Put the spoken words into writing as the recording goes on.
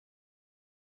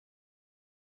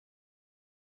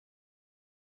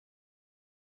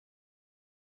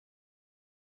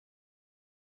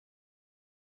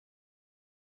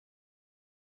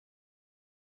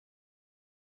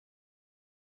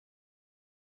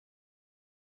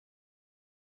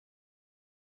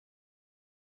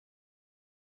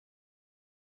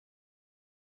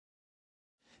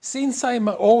Since I'm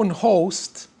my own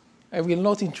host, I will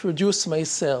not introduce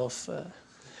myself,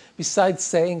 besides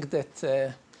saying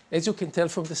that, as you can tell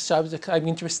from the subject, I'm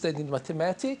interested in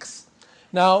mathematics.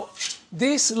 Now,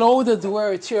 this loaded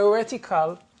word,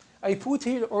 theoretical, I put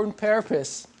here on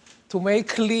purpose to make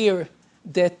clear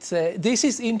that this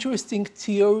is interesting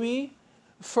theory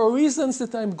for reasons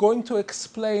that I'm going to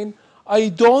explain. I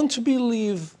don't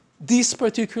believe this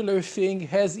particular thing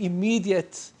has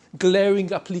immediate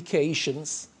glaring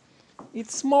applications.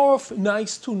 It's more of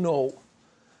nice to know.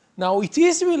 Now, it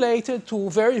is related to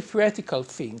very practical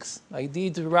things. I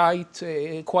did write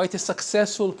quite a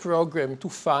successful program to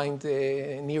find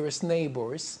the nearest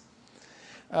neighbors.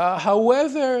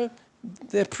 However,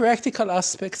 the practical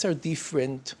aspects are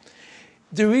different.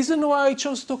 The reason why I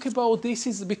chose to talk about this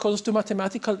is because of the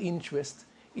mathematical interest.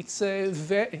 It's,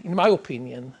 in my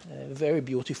opinion, a very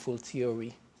beautiful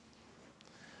theory.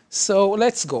 So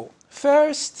let's go.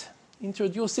 First,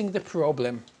 introducing the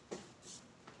problem.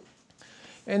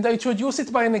 And I introduce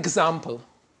it by an example.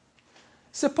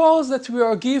 Suppose that we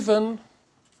are given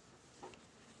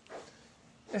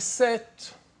a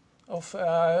set of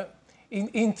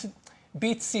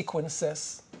bit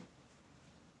sequences.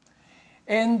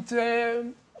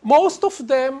 And most of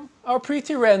them are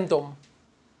pretty random.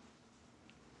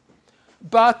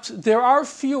 But there are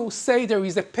few, say there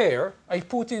is a pair. I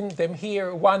put in them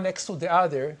here, one next to the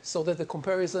other, so that the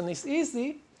comparison is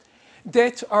easy,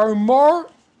 that are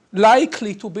more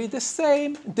likely to be the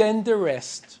same than the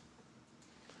rest.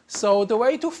 So the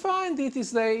way to find it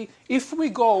is that if we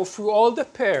go through all the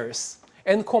pairs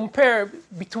and compare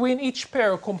between each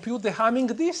pair, compute the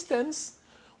Hamming distance,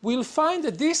 we'll find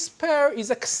that this pair is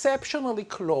exceptionally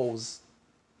close.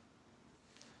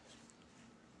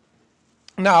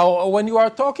 Now, when you are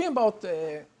talking about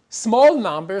small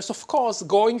numbers, of course,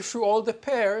 going through all the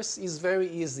pairs is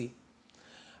very easy.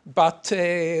 But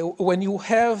when you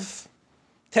have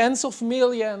tens of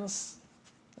millions,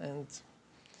 and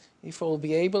if I'll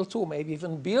be able to, maybe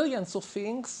even billions of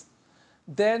things,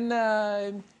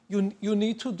 then you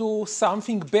need to do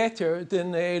something better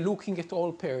than looking at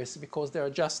all pairs, because there are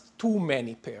just too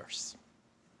many pairs.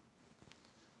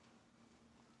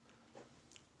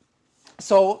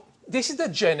 So this is the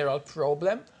general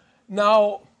problem.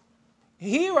 Now,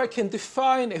 here I can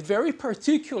define a very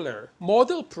particular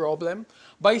model problem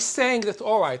by saying that,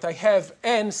 all right, I have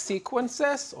n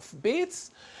sequences of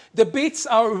bits. The bits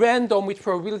are random with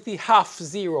probability half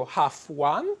 0, half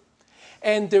 1.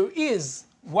 And there is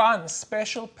one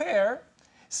special pair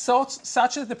such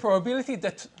that the probability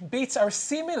that bits are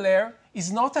similar is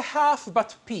not a half,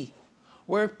 but p,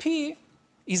 where p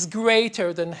is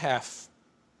greater than half.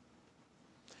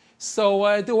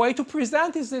 So the way to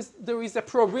present is this: there is a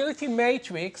probability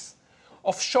matrix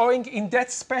of showing in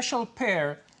that special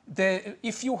pair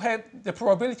if you have the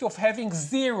probability of having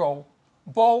 0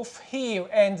 both here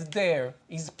and there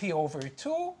is p over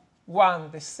 2, 1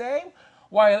 the same,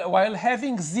 while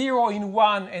having 0 in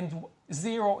one and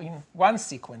 0 in one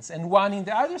sequence and 1 in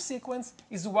the other sequence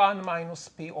is 1 minus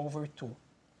p over 2.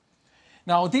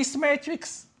 Now, this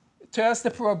matrix tells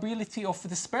the probability of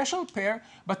the special pair,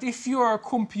 but if you are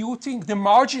computing the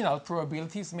marginal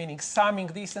probabilities, meaning summing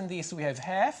this and this, we have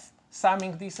half,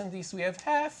 summing this and this, we have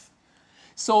half.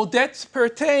 So that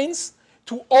pertains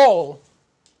to all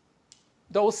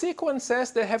those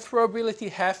sequences that have probability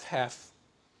half-half.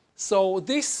 So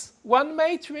this one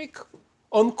matrix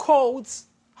encodes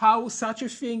how such a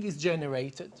thing is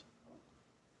generated.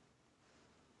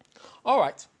 All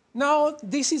right. Now,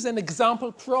 this is an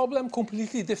example problem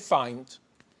completely defined.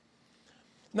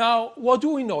 Now, what do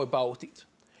we know about it?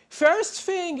 First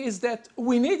thing is that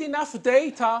we need enough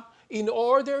data in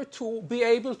order to be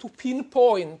able to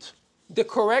pinpoint the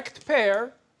correct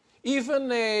pair,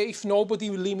 even if nobody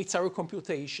limits our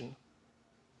computation.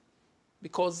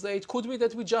 Because it could be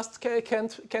that we just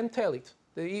can't tell it.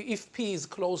 If p is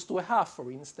close to a half, for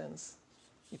instance,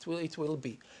 it will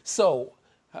be. So,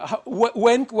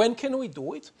 when can we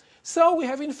do it? So we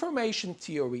have information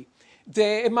theory.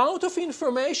 The amount of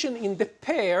information in the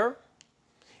pair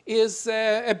is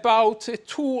about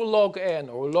 2 log n,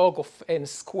 or log of n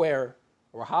square,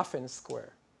 or half n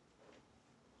square.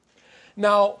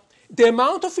 Now, the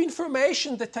amount of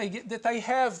information that I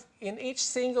have in each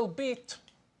single bit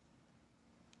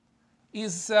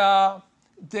is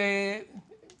the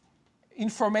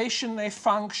information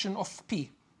function of p.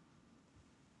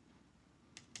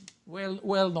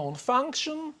 Well-known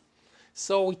function.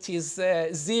 So it is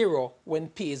 0 when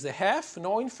p is a half,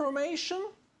 no information,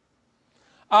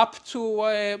 up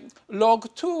to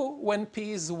log 2 when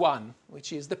p is 1,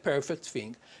 which is the perfect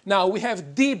thing. Now we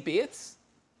have d bits,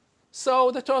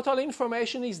 so the total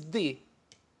information is d.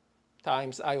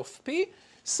 times I of p.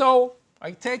 So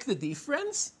I take the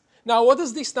difference. Now, what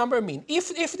does this number mean?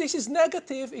 If this is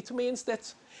negative, it means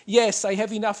that, yes, I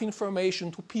have enough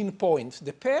information to pinpoint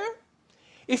the pair.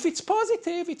 If it's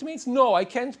positive, it means, no, I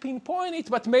can't pinpoint it,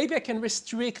 but maybe I can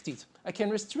restrict it. I can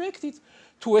restrict it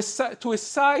to a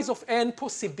size of n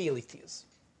possibilities.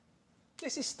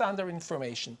 This is standard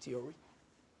information theory.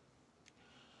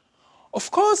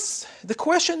 Of course, the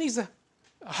question is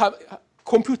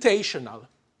computational.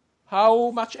 How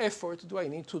much effort do I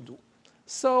need to do?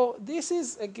 So this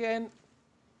is, again,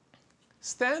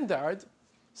 standard.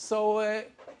 So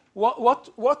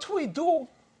what we do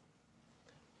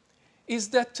is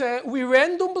that we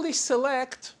randomly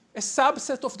select a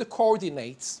subset of the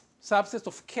coordinates, subset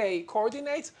of k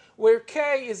coordinates, where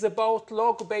k is about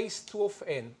log base 2 of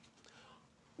n.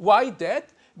 Why that?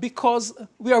 Because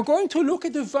we are going to look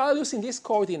at the values in these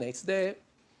coordinates. The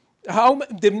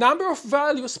number of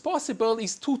values possible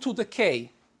is 2 to the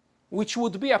k, which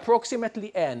would be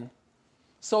approximately n.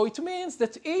 So it means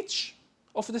that each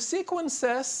of the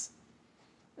sequences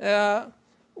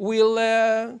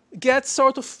will get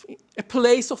sort of a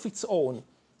place of its own.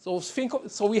 So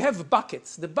we have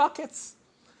buckets. The buckets,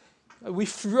 we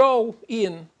throw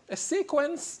in a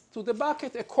sequence to the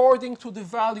bucket according to the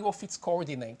value of its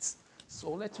coordinates.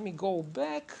 So let me go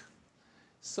back.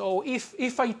 So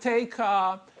if I take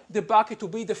the bucket to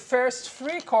be the first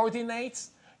 3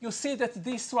 coordinates, you see that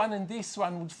this one and this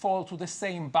one would fall to the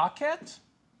same bucket.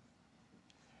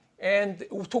 And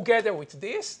together with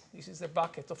this is a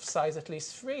bucket of size at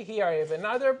least 3. Here I have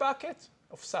another bucket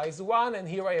of size 1, and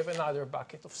here I have another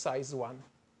bucket of size 1. While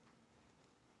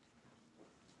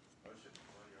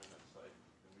you're on that slide,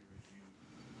 can we review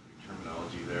the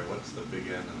terminology there? What's the big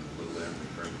N and the little n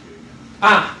referring to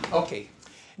again? Okay.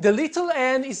 The little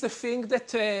n is the thing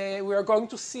that we are going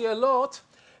to see a lot.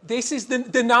 This is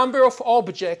the number of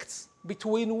objects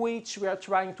between which we are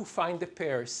trying to find the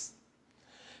pairs.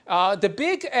 The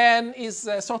big N is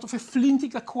sort of a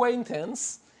fleeting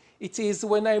acquaintance. It is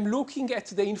when I'm looking at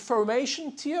the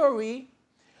information theory,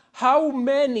 how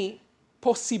many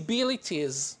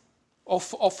possibilities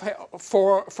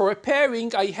for a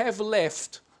pairing I have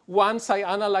left once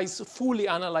I fully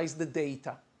analyze the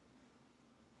data.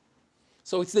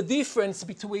 So it's the difference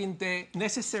between the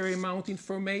necessary amount of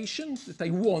information that I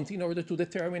want in order to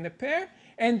determine a pair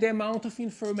and the amount of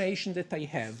information that I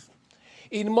have.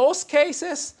 In most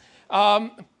cases,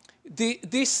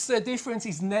 this difference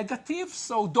is negative.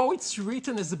 So though it's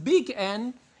written as a big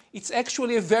N, it's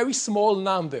actually a very small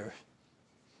number.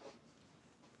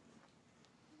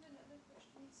 Another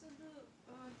question.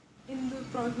 So in the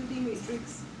probability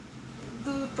matrix,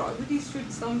 the probabilities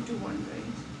should sum to 1, right?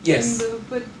 Yes.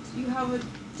 But you have it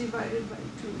divided by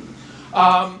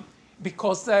 2.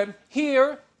 Because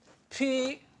here,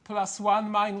 p plus 1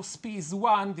 minus p is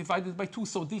 1 divided by 2.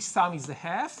 So this sum is a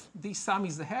half. This sum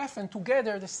is a half. And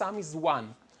together, the sum is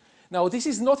 1. Now, this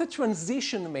is not a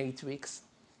transition matrix.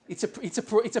 It's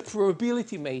a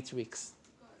probability matrix.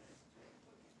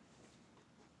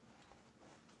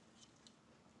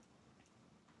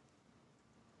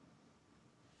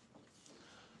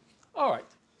 All right.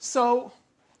 So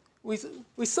we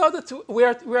saw that we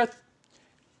are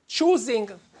choosing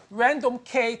random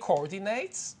k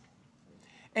coordinates.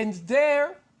 And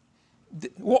there,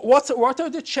 what are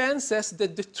the chances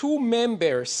that the 2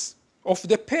 members of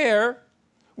the pair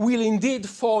will indeed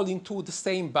fall into the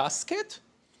same basket?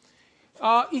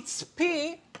 It's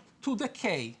p to the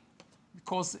k,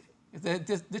 because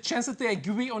the chance that they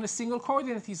agree on a single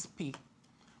coordinate is p,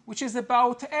 which is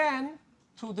about n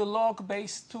to the log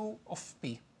base 2 of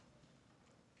p.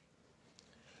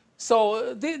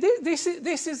 So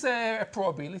this is a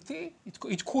probability.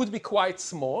 It could be quite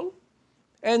small.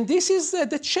 And this is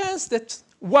the chance that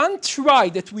one try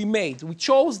that we made. We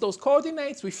chose those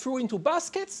coordinates. We threw into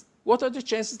baskets. What are the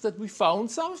chances that we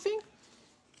found something?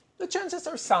 The chances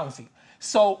are something.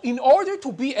 So in order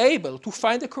to be able to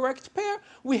find the correct pair,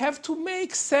 we have to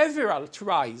make several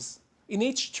tries. In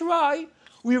each try,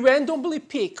 we randomly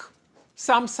pick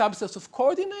some subsets of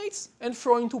coordinates and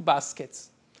throw into baskets.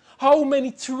 How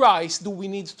many tries do we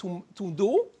need to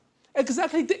do?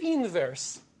 Exactly the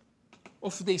inverse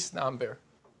of this number.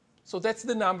 So that's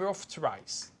the number of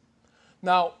tries.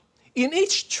 Now, in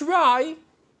each try,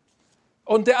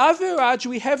 on the average,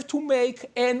 we have to make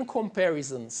n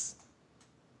comparisons.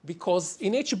 Because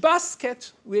in each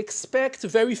basket, we expect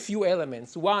very few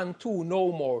elements, 1, 2,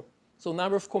 no more. So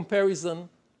number of comparison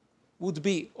would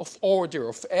be of order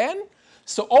of n.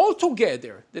 So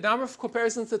altogether, the number of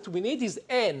comparisons that we need is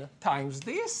n times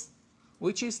this,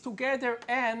 which is together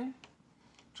n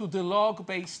to the log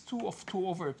base 2 of 2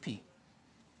 over p.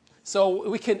 So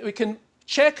we can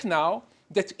check now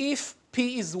that if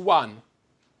P is 1,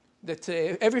 that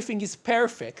everything is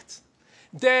perfect,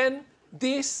 then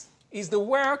this is the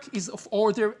work is of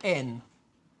order n,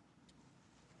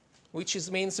 which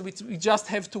means we just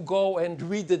have to go and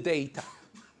read the data.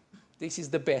 This is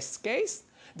the best case.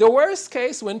 The worst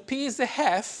case, when P is a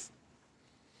half,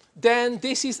 then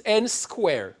this is n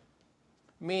squared,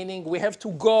 meaning we have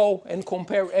to go and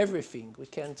compare everything. We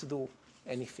can't do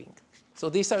anything. So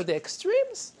these are the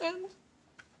extremes, and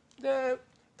the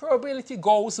probability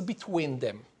goes between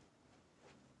them.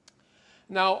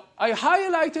 Now, I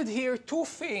highlighted here two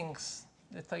things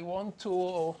that I want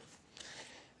to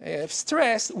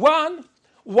stress. One,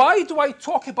 why do I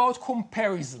talk about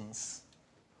comparisons?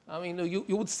 I mean,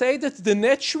 you would say that the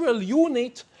natural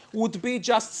unit would be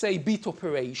just, say, bit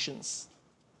operations.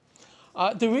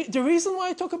 The reason why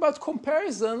I talk about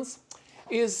comparisons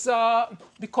is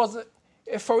because,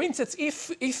 for instance,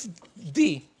 if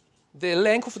d, the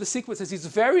length of the sequences, is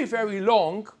very, very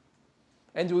long,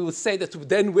 and we would say that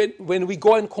then when we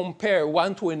go and compare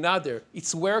one to another,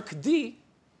 it's work d,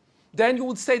 then you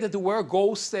would say that the work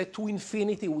goes to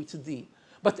infinity with d.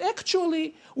 But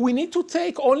actually, we need to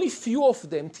take only few of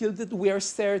them till that we are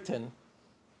certain.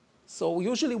 So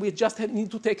usually we just need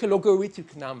to take a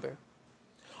logarithmic number.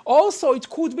 Also, it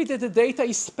could be that the data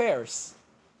is sparse,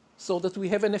 so that we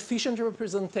have an efficient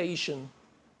representation.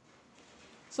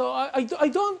 So I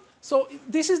don't. So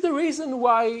this is the reason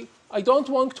why I don't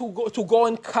want to go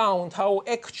and count how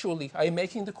actually I'm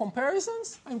making the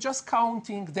comparisons. I'm just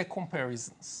counting the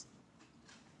comparisons.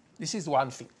 This is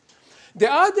one thing.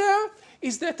 The other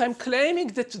is that I'm claiming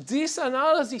that this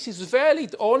analysis is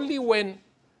valid only when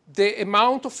the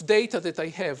amount of data that I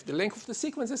have, the length of the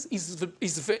sequences,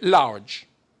 is large.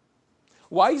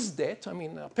 Why is that? I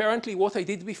mean, apparently what I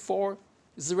did before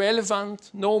is relevant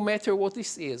no matter what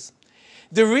this is.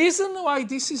 The reason why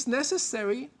this is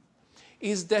necessary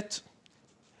is that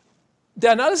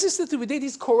the analysis that we did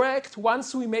is correct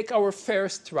once we make our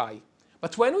first try.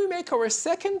 But when we make our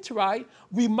second try,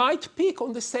 we might pick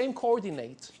on the same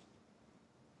coordinate,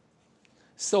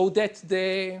 so that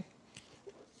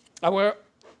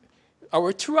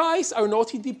our tries are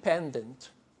not independent.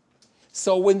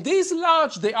 So when D is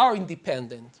large, they are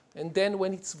independent, and then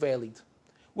when it's valid.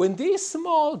 When D is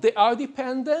small, they are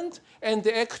dependent, and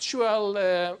the actual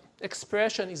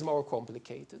expression is more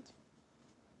complicated.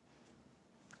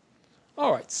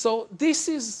 All right, so this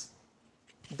is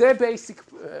the basic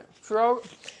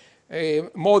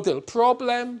model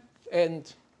problem,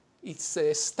 and it's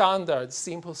a standard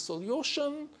simple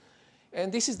solution.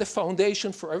 And this is the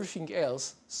foundation for everything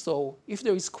else. So if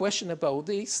there is a question about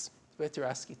this, better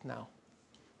ask it now.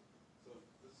 So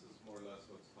this is more or less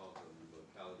what's called a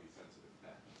locality-sensitive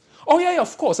patch. Oh, yeah,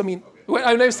 of course. I mean, Okay.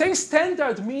 when I'm saying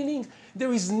standard, meaning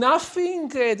there is nothing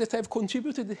that I've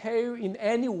contributed here in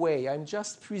any way. I'm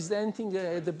just presenting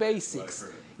the basics.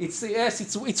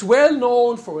 Right, It's well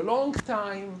known for a long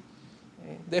time,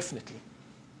 definitely.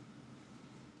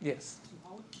 Yes. So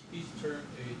how would these terms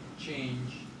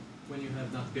change when you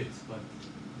have not bits, but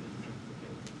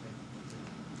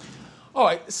All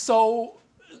right, so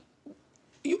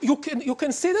you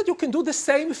can see that you can do the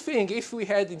same thing if we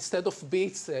had, instead of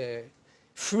bits,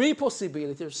 3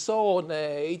 possibilities, or so on.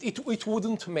 It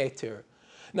wouldn't matter.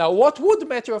 Now, what would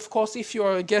matter, of course, if you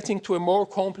are getting to a more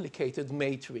complicated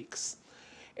matrix.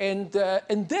 And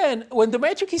then, when the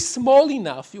matrix is small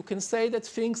enough, you can say that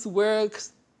things work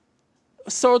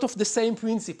sort of the same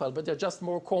principle, but they're just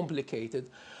more complicated.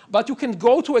 But you can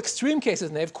go to extreme cases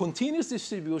and have continuous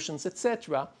distributions,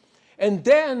 etc. And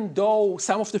then, though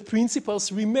some of the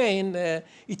principles remain,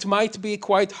 it might be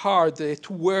quite hard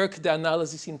to work the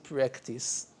analysis in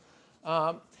practice.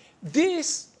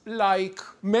 This, like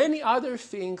many other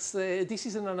things, this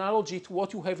is an analogy to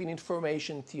what you have in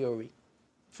information theory.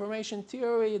 Information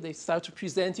theory, they start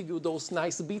presenting you those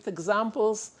nice bit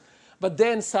examples, but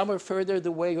then somewhere further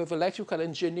the way you have electrical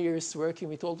engineers working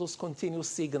with all those continuous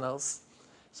signals.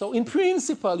 So in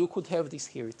principle, you could have this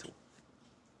here too.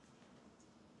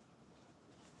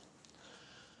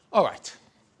 All right,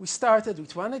 we started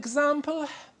with one example.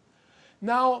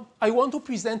 Now, I want to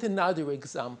present another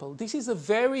example. This is a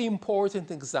very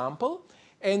important example,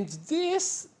 and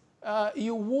this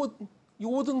you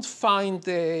wouldn't find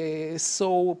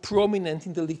so prominent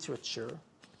in the literature.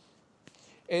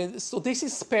 And so this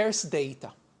is sparse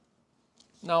data.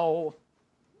 Now,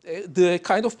 the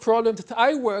kind of problem that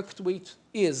I worked with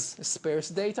is a sparse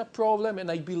data problem,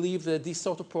 and I believe that this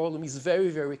sort of problem is very,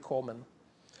 very common.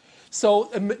 So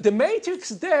the matrix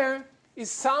there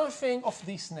is something of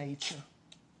this nature.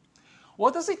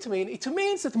 What does it mean? It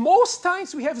means that most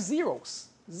times we have zeros.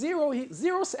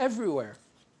 Zeros everywhere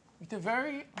with a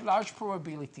very large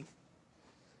probability.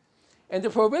 And the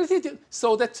probability,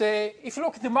 so that if you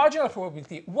look at the marginal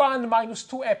probability, 1 minus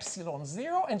 2 epsilon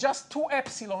 0, and just 2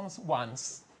 epsilons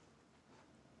once.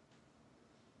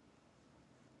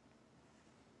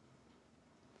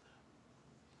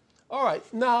 All right,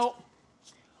 now,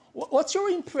 what's your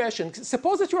impression?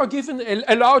 Suppose that you are given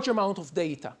a large amount of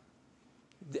data,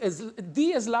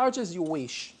 D as large as you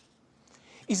wish.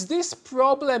 Is this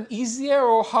problem easier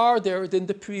or harder than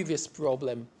the previous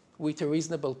problem with a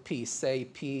reasonable p, say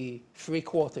p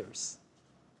 3/4?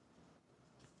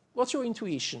 What's your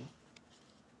intuition?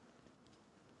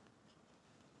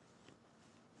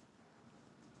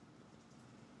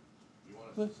 You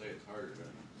want us to say it's harder,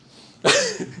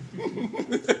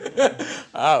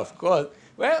 right? Of course.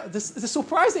 Well, the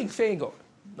surprising thing, or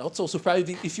not so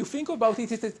surprising, if you think about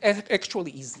it, it's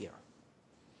actually easier.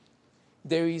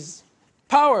 There is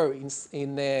power in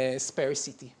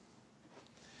sparsity.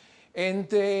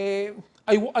 And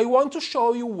I want to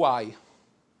show you why.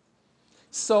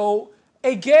 So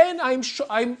again,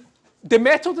 the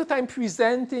method that I'm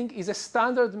presenting is a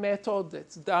standard method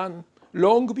that's done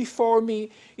long before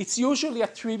me. It's usually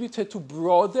attributed to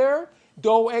Broder,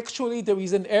 though actually there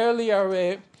is an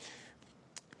earlier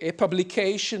a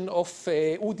publication of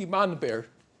Udi Manber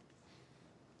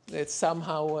that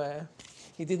somehow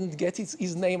he didn't get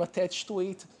his name attached to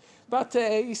it. But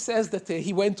he says that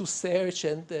he went to search,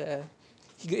 and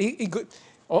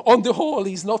on the whole,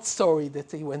 he's not sorry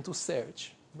that he went to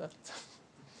search. But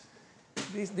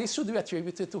this should be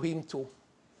attributed to him too.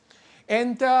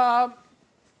 And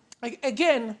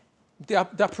again, the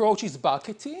approach is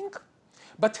bucketing.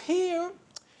 But here,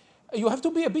 you have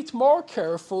to be a bit more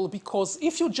careful, because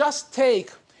if you just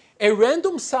take a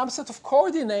random subset of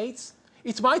coordinates,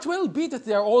 it might well be that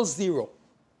they're all 0,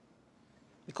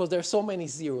 because there are so many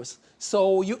zeros.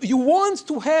 So you want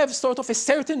to have sort of a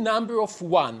certain number of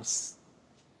ones.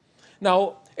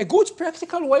 Now, a good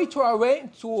practical way to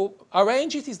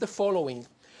arrange it is the following.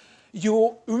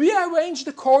 You rearrange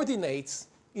the coordinates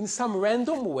in some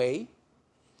random way,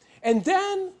 and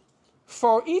then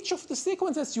for each of the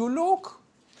sequences you look,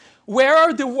 where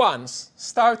are the ones,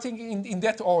 starting in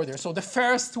that order. So the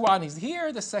first one is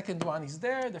here, the second one is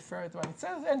there, the third one is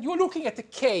there, and you're looking at the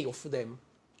k of them.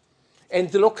 And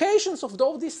the locations of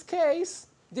these k's,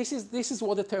 this is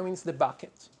what determines the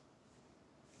bucket.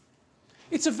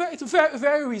 It's a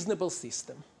very reasonable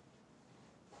system.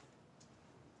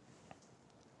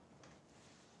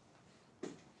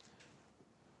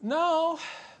 Now,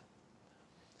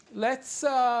 let's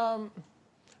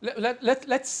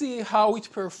see how it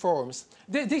performs.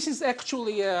 This is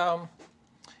actually an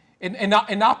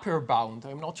upper bound.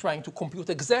 I'm not trying to compute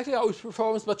exactly how it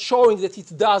performs, but showing that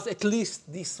it does at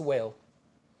least this well.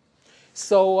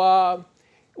 So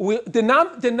the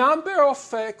number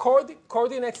of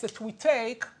coordinates that we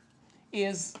take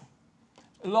is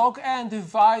log n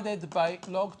divided by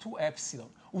log 2 epsilon.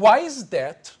 Why is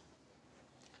that?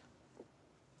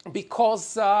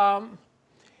 Because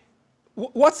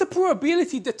what's the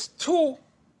probability that 2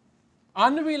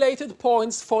 unrelated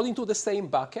points fall into the same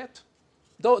bucket?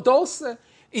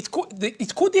 It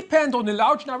could depend on a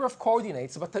large number of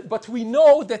coordinates, but we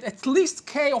know that at least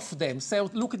k of them, so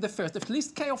look at the first, at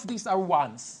least k of these are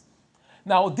ones.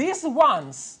 Now these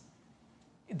ones,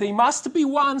 they must be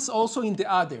ones also in the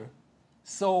other.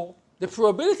 So the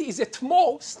probability is at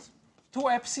most 2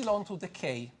 epsilon to the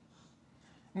k.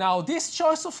 Now this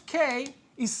choice of k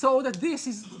is so that this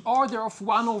is order of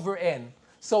 1 over n.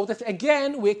 So that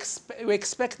again, we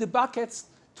expect the buckets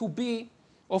to be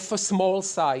of a small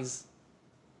size.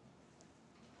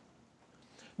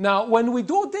 Now, when we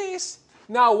do this,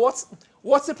 now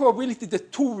what's the probability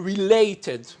that 2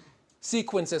 related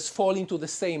sequences fall into the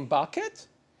same bucket?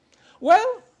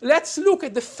 Well, let's look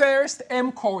at the first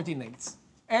m coordinates.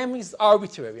 M is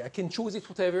arbitrary. I can choose it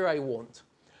whatever I want.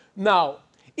 Now,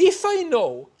 if I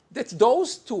know that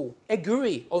those two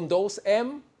agree on those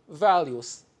m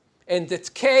values and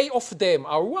that k of them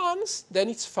are ones, then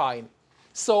it's fine.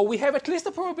 So we have at least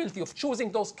a probability of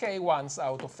choosing those k ones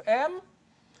out of m.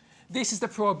 This is the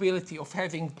probability of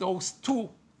having those two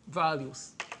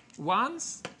values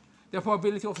ones. The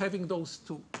probability of having those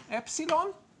two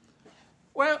epsilon.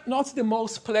 Well, not the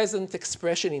most pleasant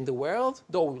expression in the world,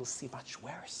 though we'll see much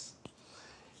worse.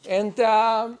 And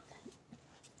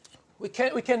we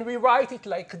can rewrite it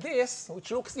like this,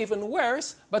 which looks even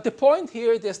worse. But the point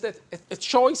here is that a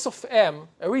choice of m,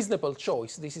 a reasonable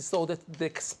choice, this is so that the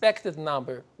expected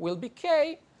number will be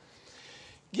k,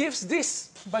 gives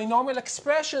this binomial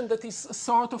expression that is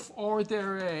sort of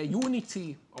order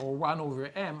unity, or 1 over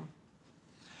m.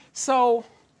 So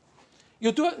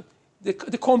you do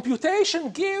the computation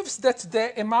gives that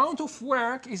the amount of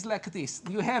work is like this.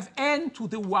 You have n to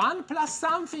the 1 plus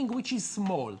something which is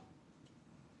small.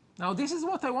 Now, this is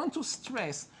what I want to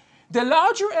stress. The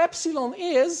larger epsilon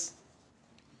is,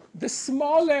 the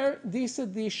smaller this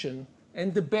addition,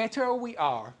 and the better we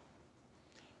are.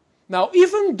 Now,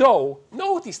 even though,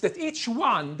 notice that each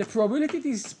one, the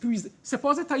probability is,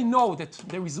 suppose that I know that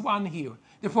there is one here.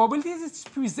 The probability that it's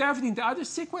preserved in the other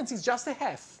sequence is just a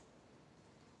half.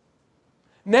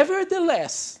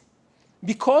 Nevertheless,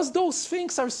 because those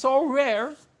things are so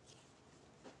rare,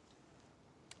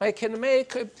 I can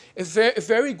make a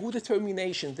very good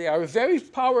determination. They are very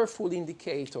powerful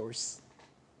indicators.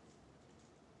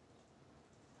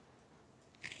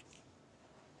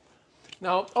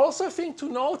 Now, also a thing to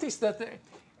notice that,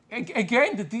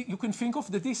 again, you can think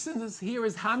of the distances here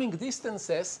as Hamming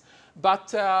distances,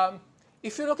 but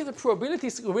if you look at the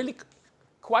probabilities, really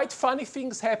quite funny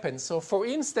things happen. So, for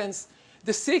instance,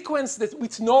 the sequence that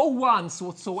with no ones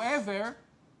whatsoever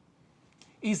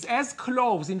is as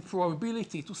close in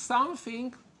probability to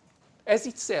something as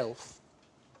itself.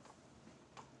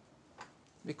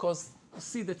 Because you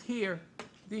see that here,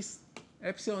 this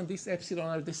epsilon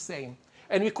are the same.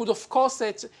 And we could, of course,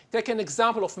 take an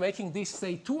example of making this,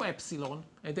 say, 2 epsilon,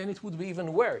 and then it would be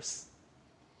even worse.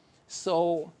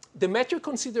 So the metric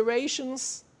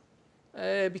considerations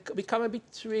become a bit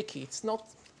tricky. It's not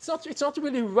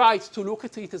really right to look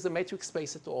at it as a metric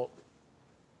space at all.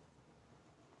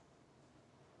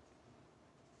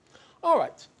 All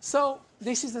right, so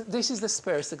this is the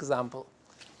sparse example.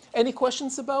 Any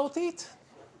questions about it?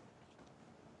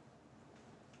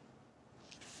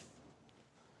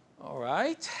 All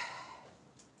right.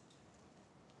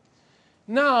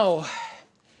 Now,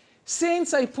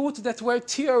 since I put that word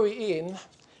theory in,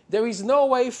 there is no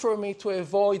way for me to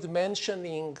avoid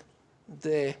mentioning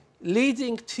the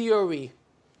leading theory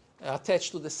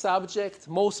attached to the subject.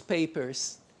 Most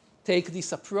papers take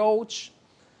this approach.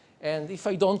 And if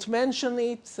I don't mention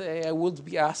it, I would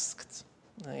be asked,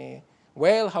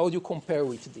 well, how do you compare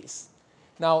with this?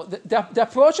 Now, the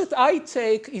approach that I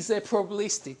take is a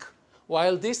probabilistic,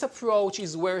 while this approach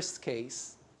is worst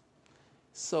case.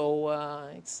 So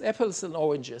it's apples and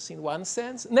oranges in one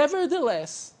sense.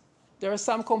 Nevertheless, there are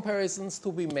some comparisons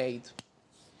to be made.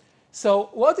 So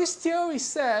what this theory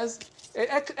says,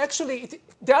 actually,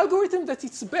 the algorithm that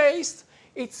it's based,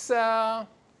 it's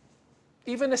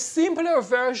even a simpler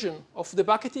version of the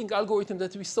bucketing algorithm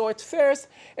that we saw at first,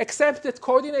 except that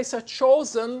coordinates are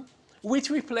chosen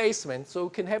with replacement. So you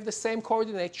can have the same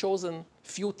coordinate chosen a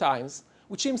few times,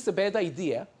 which seems a bad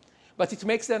idea. But it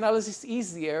makes the analysis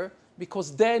easier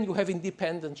because then you have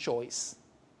independent choice.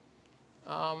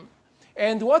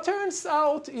 And what turns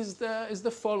out is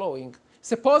the following.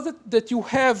 Suppose that you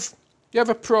have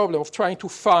a problem of trying to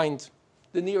find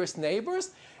the nearest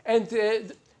neighbors, and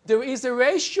there is a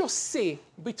ratio C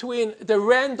between the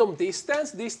random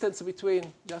distance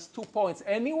between just 2 points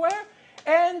anywhere,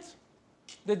 and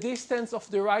the distance of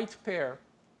the right pair.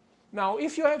 Now,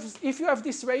 if you have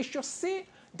this ratio C,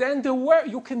 then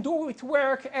you can do with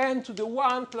work n to the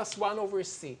 1 plus 1 over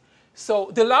C. So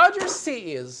the larger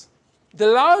C is, the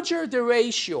larger the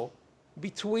ratio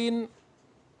between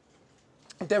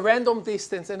the random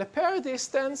distance and a pair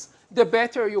distance, the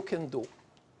better you can do.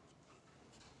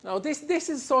 Now, this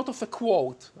is sort of a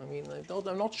quote. I mean,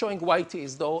 I'm not showing why it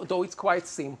is, though it's quite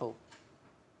simple.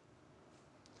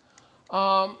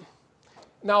 Now,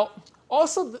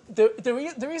 also,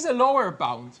 there is a lower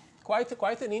bound,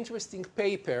 quite an interesting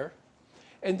paper.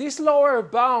 And this lower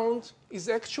bound is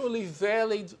actually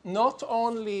valid not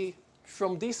only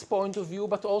from this point of view,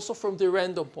 but also from the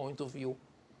random point of view.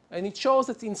 And it shows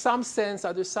that in some sense,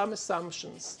 under some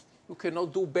assumptions, you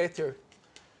cannot do better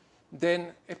than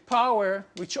a power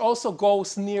which also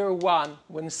goes near 1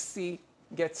 when C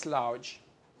gets large.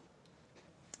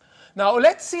 Now,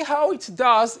 let's see how it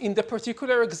does in the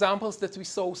particular examples that we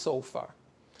saw so far.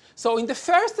 So in the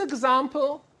first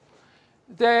example,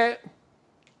 the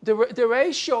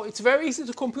ratio, it's very easy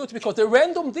to compute because the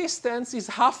random distance is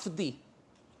half D.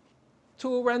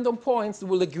 2 random points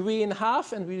will agree in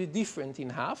half and will be different in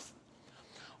half,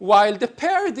 while the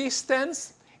pair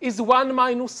distance is 1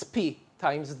 minus P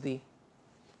times D.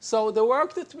 So the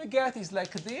work that we get is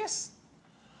like this.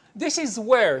 This is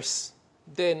worse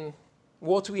than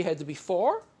what we had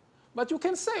before, but you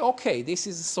can say, okay, this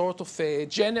is sort of a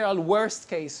general worst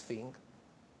case thing.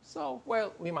 So,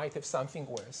 well, we might have something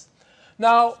worse.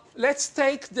 Now, let's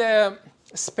take the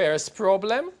sparse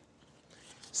problem.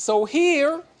 So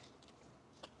here,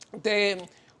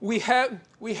 we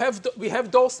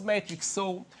have those metrics.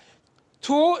 So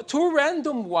two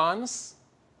random ones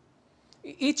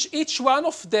each one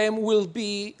of them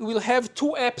will have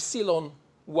 2 epsilon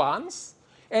 1s,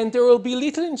 and there will be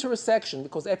little intersection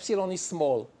because epsilon is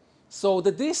small. So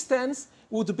the distance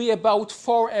would be about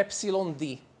 4 epsilon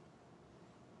d.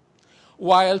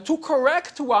 While 2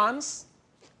 correct ones,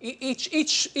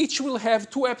 each will have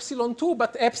 2 epsilon 2,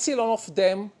 but epsilon of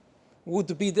them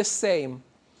would be the same.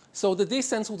 So the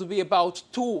distance would be about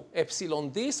 2 epsilon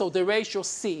d. So the ratio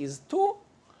C is 2,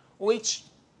 which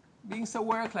brings a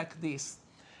work like this.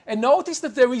 And notice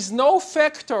that there is no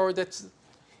factor that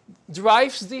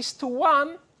drives this to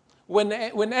 1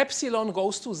 when epsilon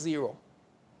goes to 0.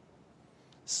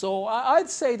 So I'd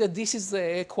say that this is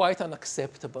quite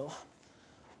unacceptable.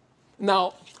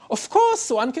 Now, of course,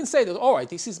 one can say that, all right,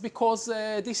 this is because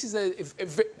this is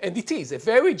and it is a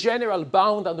very general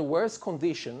bound under worst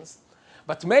conditions.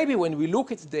 But maybe when we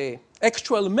look at the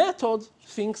actual method,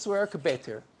 things work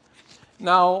better.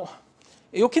 Now,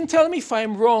 you can tell me if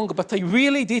I'm wrong, but I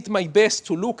really did my best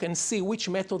to look and see which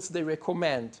methods they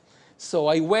recommend. So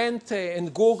I went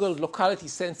and Googled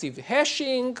locality-sensitive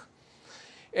hashing,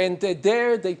 and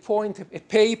there they point a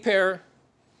paper,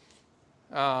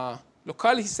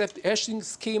 locality-sensitive hashing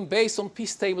scheme based on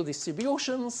p-stable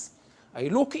distributions. I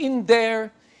look in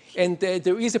there, and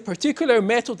there is a particular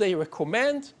method they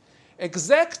recommend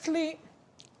exactly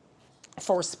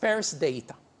for sparse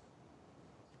data.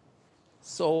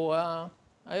 So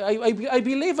I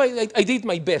believe I did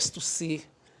my best to see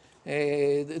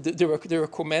the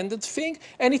recommended thing,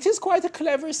 and it is quite a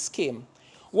clever scheme.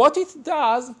 What it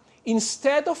does,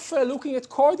 instead of looking at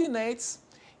coordinates,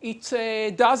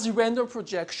 it does random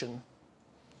projection.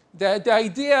 The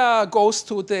idea goes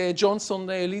to the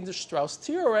Johnson-Lindenstrauss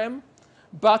theorem,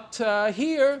 but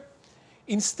here,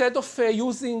 instead of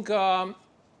using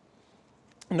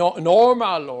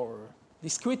normal or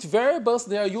discrete variables,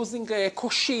 they are using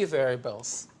Cauchy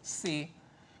variables, C,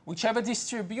 which have a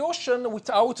distribution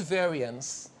without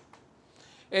variance.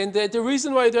 And the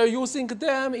reason why they're using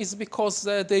them is because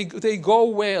they go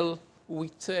well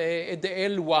with the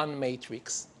L1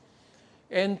 matrix.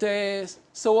 And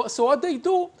so what they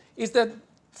do is that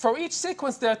for each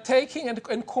sequence, they're taking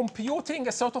and computing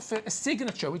a sort of a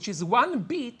signature, which is 1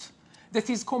 bit that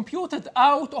is computed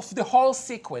out of the whole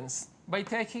sequence by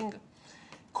taking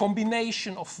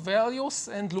combination of values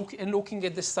and looking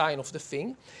at the sign of the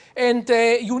thing. And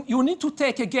you need to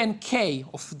take, again, k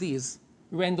of these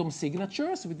random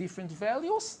signatures with different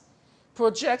values,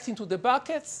 project into the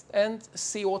buckets, and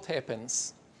see what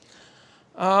happens.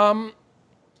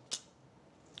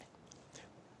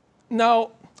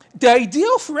 Now, the idea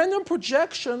of random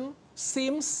projection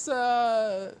seems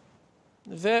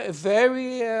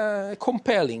very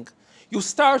compelling. You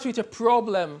start with a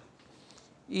problem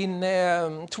in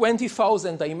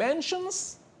 20,000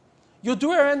 dimensions. You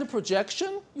do a random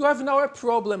projection. You have now a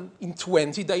problem in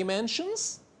 20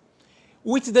 dimensions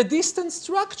with the distance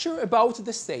structure about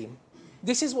the same.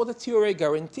 This is what the theory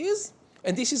guarantees,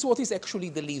 and this is what is actually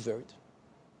delivered.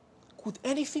 Could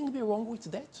anything be wrong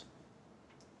with that?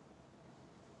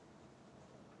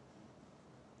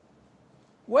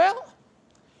 Well,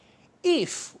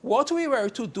 if what we were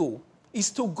to do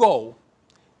is to go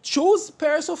choose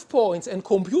pairs of points and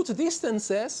compute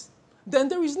distances, then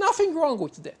there is nothing wrong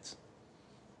with that.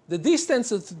 The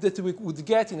distances that we would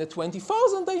get in the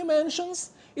 20,000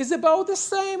 dimensions is about the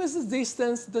same as the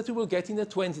distance that we will get in the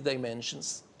 20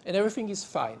 dimensions, and everything is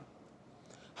fine.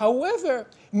 However,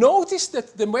 notice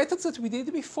that the methods that we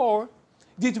did before,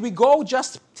 did we go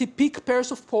just to pick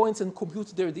pairs of points and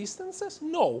compute their distances?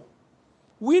 No.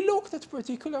 We looked at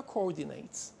particular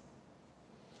coordinates.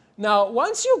 Now,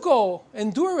 once you go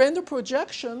and do a random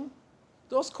projection,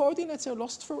 those coordinates are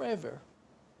lost forever.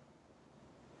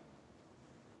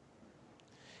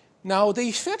 Now, the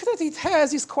effect that it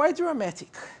has is quite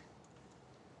dramatic.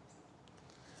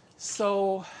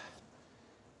 So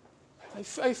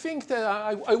I think that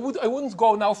I wouldn't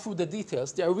go now through the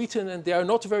details. They are written and they are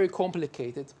not very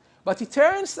complicated. But it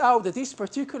turns out that this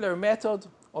particular method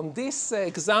on this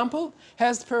example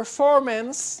has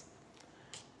performance.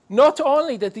 Not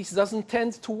only that this doesn't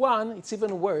tend to 1, it's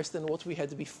even worse than what we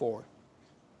had before.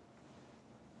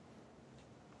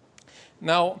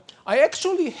 Now, I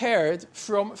actually heard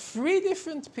from 3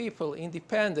 different people,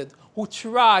 independent, who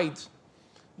tried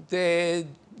the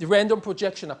random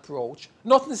projection approach,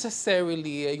 not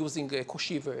necessarily using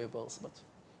Cauchy variables, but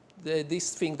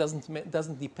this thing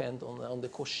doesn't depend on the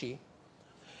Cauchy.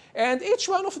 And each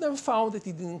one of them found that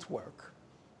it didn't work.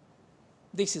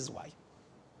 This is why.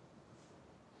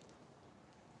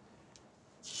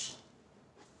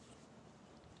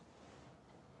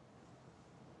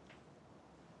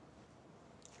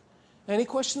 Any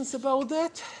questions about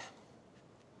that?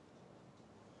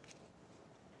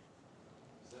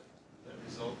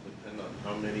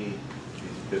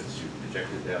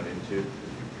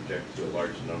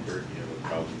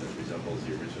 example as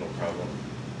the original problem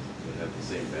would have the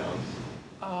same bounds?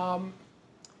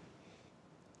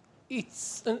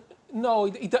 No,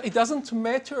 it doesn't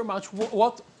matter much.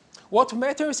 What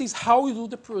matters is how you do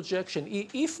the projection.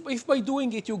 If by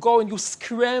doing it you go and you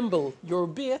scramble your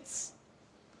bits,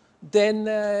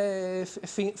 then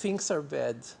things are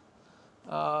bad.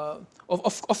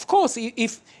 Of course,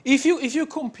 if you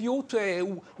compute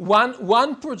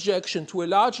one projection to a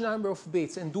large number of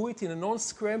bits and do it in a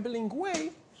non-scrambling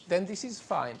way, then this is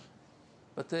fine.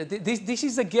 But this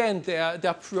is again the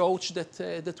approach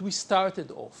that we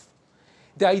started off.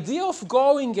 The idea of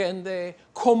going and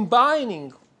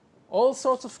combining all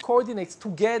sorts of coordinates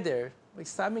together by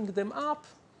summing them up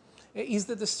is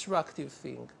the destructive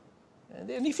thing.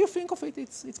 And if you think of it,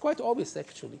 it's quite obvious,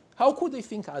 actually. How could they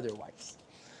think otherwise?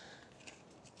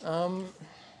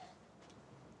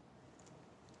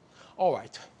 All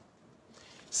right.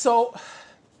 So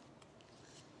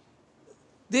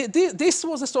this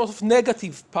was a sort of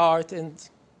negative part, and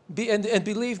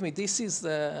believe me, this is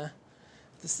the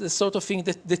sort of thing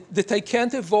that I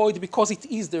can't avoid because it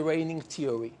is the reigning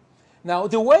theory. Now,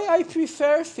 the way I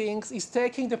prefer things is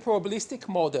taking the probabilistic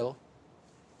model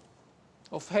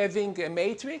of having a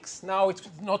matrix. Now it's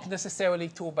not necessarily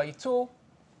 2 by 2.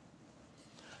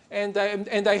 And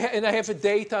I have a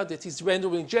data that is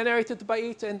randomly generated by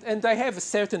it, and I have a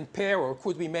certain pair, or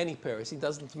could be many pairs, it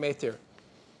doesn't matter,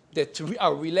 that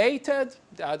are related,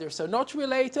 the others are not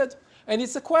related, and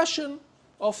it's a question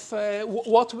of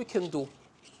what we can do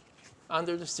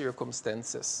under the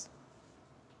circumstances.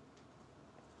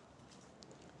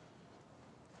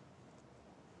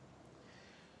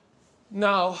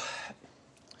 Now,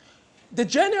 the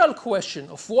general question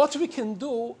of what we can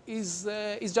do is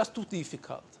just too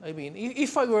difficult. I mean,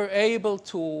 if I were able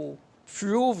to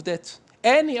prove that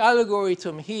any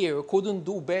algorithm here couldn't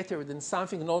do better than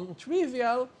something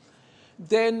non-trivial,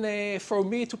 then for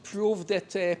me to prove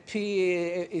that P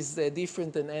is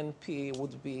different than NP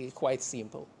would be quite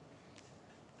simple.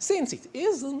 Since it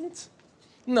isn't,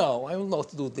 no, I will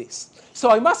not do this. So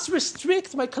I must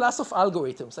restrict my class of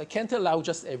algorithms. I can't allow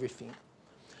just everything.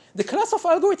 The class of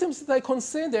algorithms that I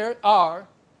consider are,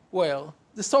 well,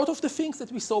 the sort of the things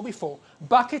that we saw before,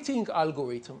 bucketing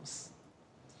algorithms.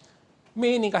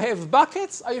 Meaning I have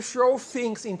buckets, I throw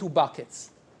things into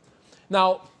buckets.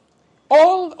 Now,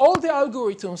 all the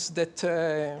algorithms that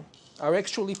are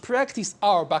actually practiced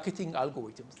are bucketing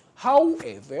algorithms.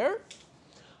 However,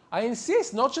 I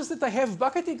insist not just that I have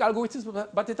bucketing algorithms,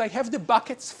 but that I have the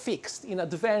buckets fixed in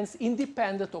advance,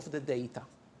 independent of the data.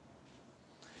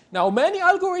 Now, many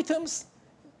algorithms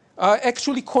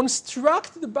actually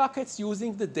construct the buckets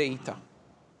using the data.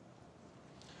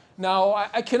 Now,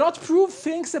 I cannot prove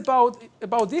things about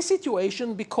this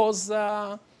situation because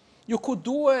you could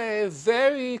do a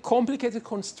very complicated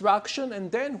construction,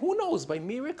 and then, who knows, by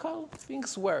miracle,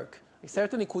 things work. I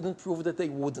certainly couldn't prove that they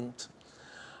wouldn't.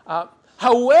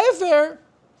 However,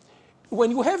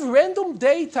 when you have random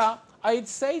data, I'd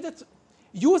say that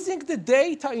using the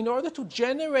data in order to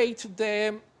generate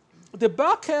the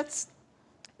buckets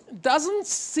doesn't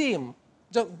seem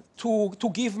to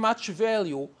give much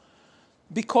value,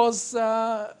 because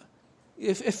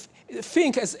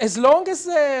think as long as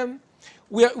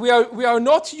we are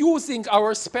not using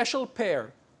our special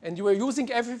pair and you are using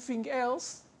everything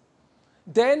else,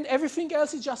 then everything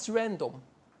else is just random.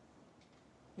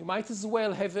 You might as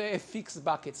well have a fixed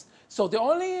buckets. So the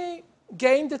only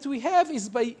game that we have is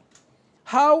by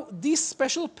how this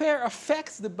special pair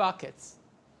affects the buckets.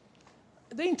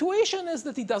 The intuition is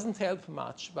that it doesn't help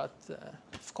much, but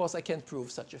of course I can't prove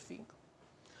such a thing.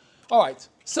 All right,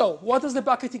 so what does the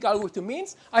bucketing algorithm mean?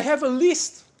 I have a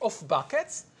list of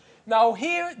buckets. Now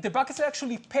here, the buckets are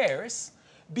actually pairs,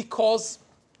 because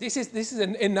this is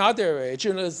another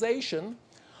generalization.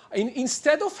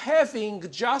 Instead of having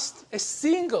just a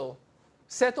single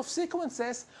set of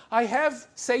sequences, I have,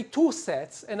 say, 2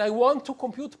 sets, and I want to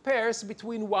compute pairs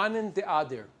between one and the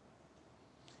other.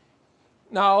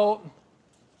 Now,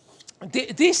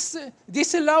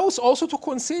 this allows also to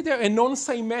consider a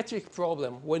non-symmetric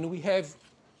problem when we have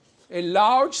a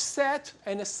large set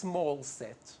and a small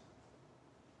set.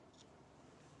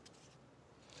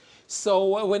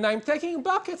 So when I'm taking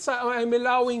buckets, I'm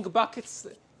allowing buckets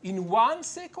in one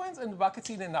sequence and buckets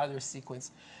in another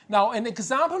sequence. Now, an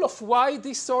example of why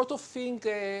this sort of thing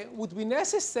would be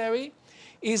necessary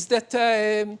is that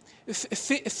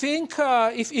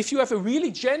if you have a really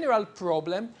general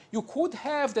problem, you could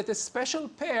have that a special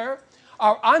pair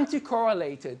are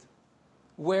anti-correlated,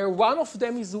 where one of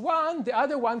them is 1, the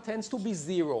other one tends to be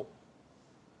 0.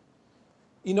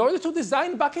 In order to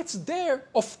design buckets there,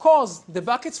 of course, the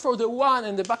buckets for the one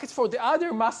and the buckets for the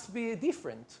other must be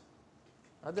different.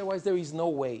 Otherwise, there is no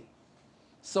way.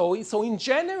 So in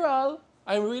general,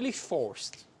 I'm really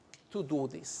forced to do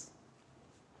this.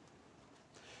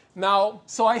 Now,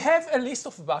 so I have a list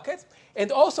of buckets.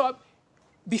 And also,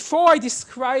 before I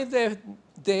describe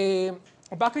the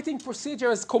bucketing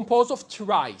procedure is composed of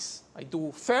tries. I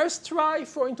do first try,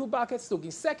 throw into buckets, do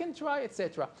the second try,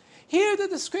 etc. Here the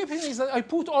description is that I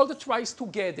put all the tries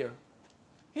together.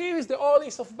 Here is the whole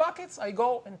list of buckets. I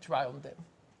go and try on them.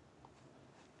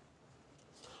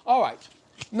 All right.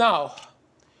 Now,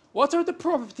 what are the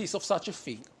properties of such a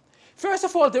thing? First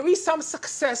of all, there is some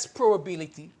success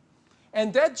probability.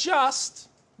 And that's just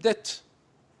that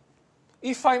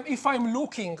if I'm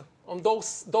looking on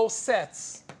those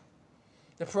sets,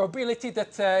 the probability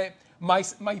that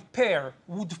my pair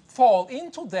would fall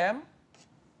into them,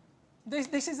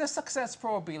 this is a success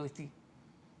probability.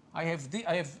 I have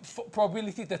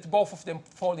probability that both of them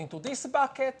fall into this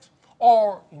bucket,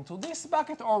 or into this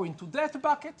bucket, or into that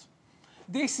bucket.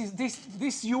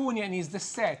 This union is the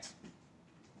set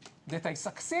that I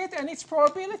succeed, and its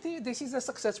probability, this is a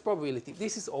success probability.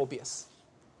 This is obvious.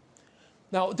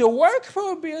 Now, the work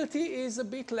probability is a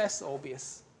bit less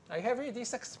obvious. I have here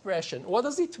this expression. What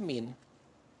does it mean?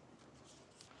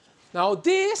 Now,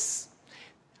 this,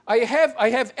 I have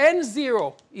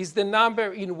n0 is the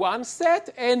number in one set,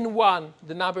 n1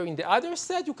 the number in the other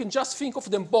set. You can just think of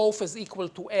them both as equal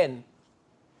to n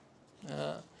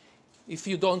if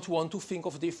you don't want to think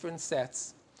of different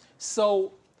sets.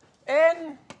 So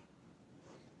n0,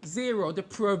 the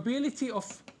probability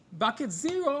of bucket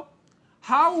 0,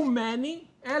 how many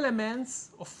elements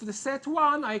of the set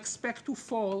 1 I expect to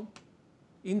fall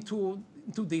into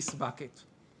this bucket.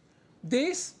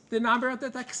 This, the number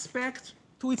that I expect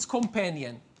to its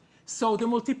companion. So the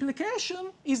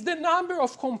multiplication is the number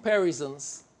of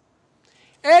comparisons.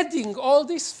 Adding all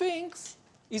these things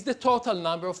is the total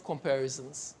number of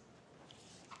comparisons.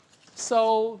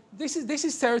 So this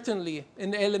is certainly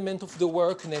an element of the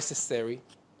work necessary.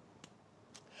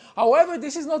 However,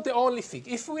 this is not the only thing.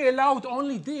 If we allowed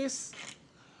only this,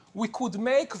 we could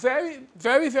make very,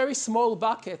 very, very small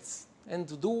buckets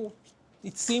and do,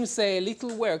 it seems, a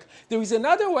little work. There is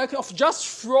another work of just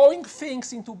throwing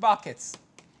things into buckets.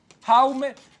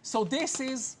 So this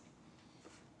is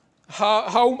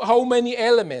how many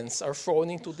elements are thrown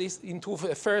into the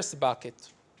first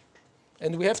bucket.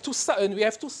 And we have to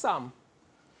sum.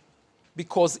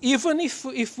 Because even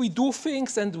if we do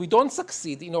things and we don't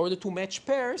succeed in order to match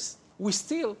pairs, we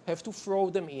still have to throw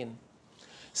them in.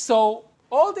 So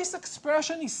all this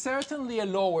expression is certainly a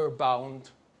lower bound.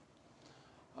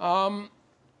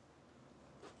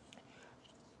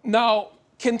 Now,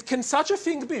 can such a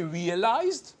thing be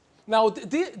realized? Now,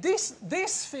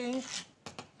 this thing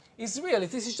is real.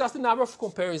 This is just a number of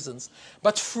comparisons.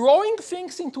 But throwing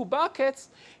things into buckets,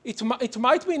 it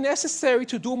might be necessary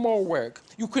to do more work.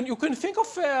 You can think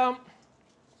of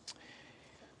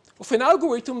an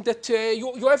algorithm that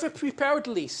you have a prepared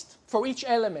list for each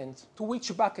element to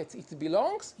which bucket it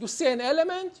belongs. You see an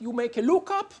element, you make a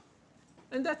lookup,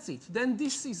 and that's it. Then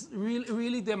this is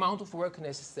really the amount of work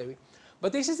necessary.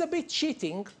 But this is a bit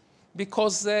cheating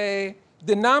because the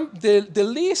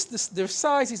list, their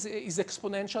size is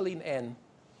exponential in n.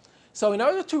 So in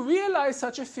order to realize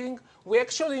such a thing, we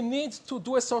actually need to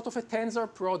do a sort of a tensor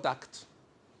product.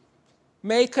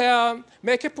 Make a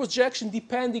projection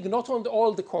depending not on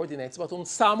all the coordinates, but on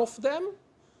some of them.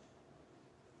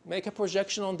 Make a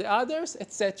projection on the others,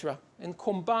 etc. And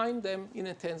combine them in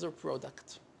a tensor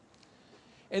product.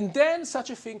 And then such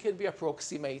a thing can be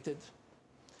approximated.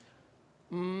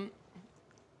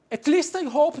 At least I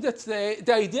hope that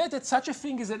the idea that such a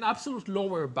thing is an absolute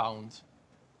lower bound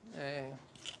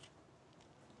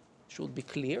should be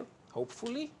clear,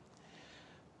 hopefully.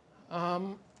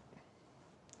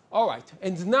 All right,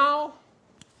 and now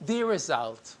the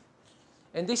result.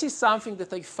 And this is something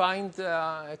that I find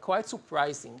quite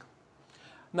surprising.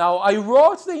 Now, I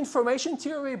wrote the information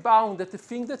theory bound at the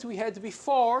thing that we had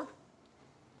before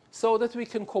so that we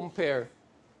can compare.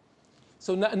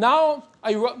 So now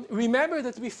I remember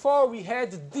that before we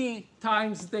had d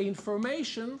times the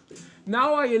information.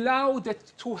 Now I allow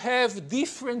that to have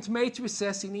different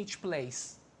matrices in each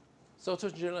place. Sort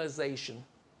of generalization.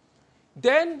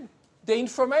 Then the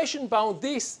information bound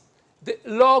this, the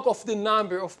log of the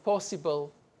number of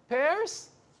possible pairs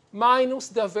minus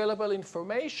the available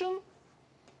information.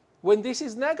 When this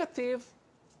is negative,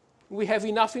 we have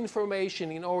enough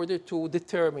information in order to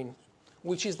determine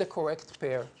which is the correct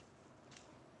pair.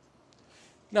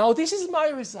 Now, this is my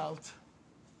result.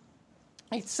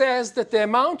 It says that the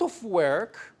amount of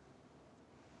work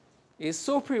is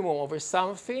supremum over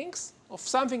some things of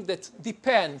something that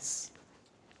depends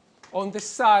on the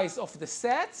size of the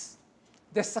sets,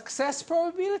 the success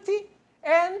probability,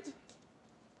 and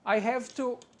I have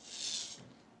to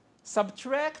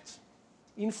subtract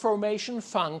information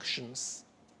functions.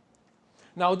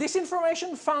 Now, this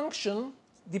information function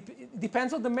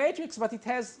depends on the matrix, but it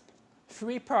has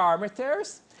 3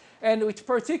 parameters. And with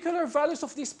particular values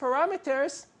of these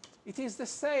parameters, it is the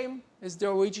same as the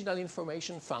original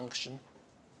information function.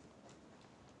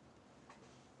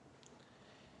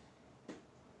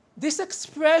 This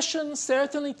expression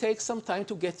certainly takes some time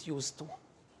to get used to.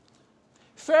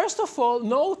 First of all,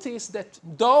 notice that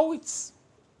though it's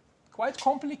quite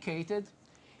complicated,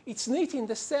 it's neat in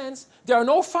the sense there are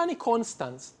no funny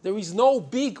constants. There is no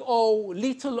big O,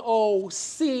 little o,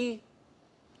 c,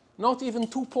 not even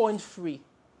 2.3.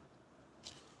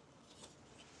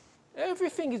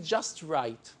 Everything is just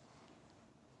right.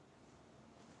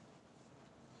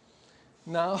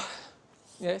 Now,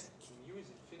 yes? U is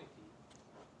infinity.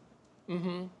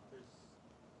 Mm-hmm.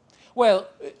 Well,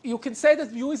 you can say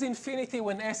that U is infinity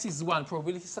when S is 1.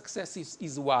 Probability of success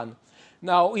is 1.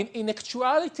 Now, in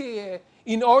actuality,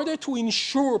 in order to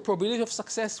ensure probability of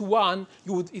success 1,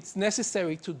 it's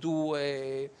necessary to do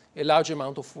a large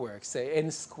amount of work, say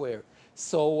n squared.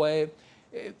 So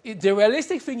the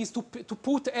realistic thing is to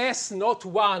put S not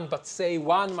 1, but say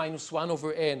 1 minus 1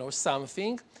 over n or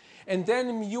something. And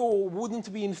then mu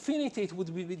wouldn't be infinity. It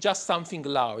would be just something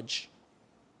large.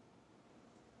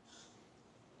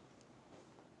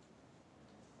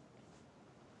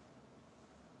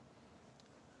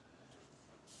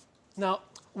 Now,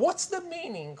 what's the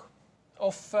meaning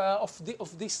of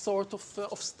this sort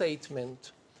of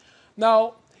statement?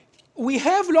 Now, we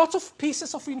have lots of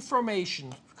pieces of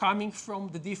information coming from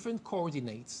the different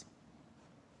coordinates.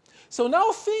 So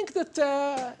now think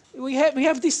that we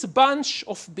have this bunch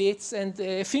of bits, and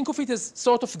think of it as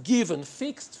sort of given,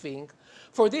 fixed thing.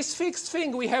 For this fixed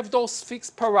thing, we have those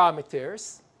fixed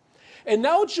parameters. And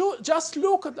now just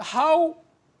look at how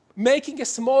making a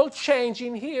small change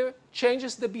in here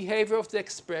changes the behavior of the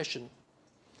expression.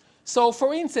 So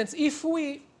for instance, if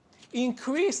we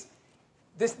increase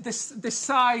the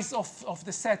size of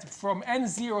the set from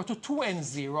n0 to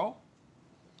 2n0,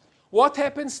 what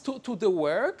happens to the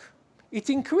work? It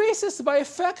increases by a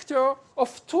factor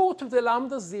of 2 to the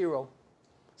lambda 0.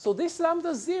 So this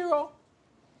lambda 0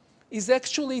 is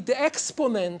actually the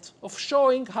exponent of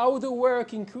showing how the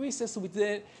work increases with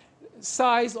the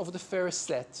size of the first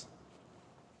set.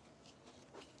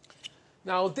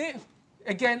 Now,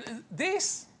 again,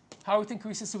 this, how it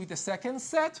increases with the second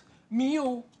set,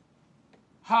 mu,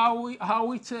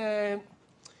 how it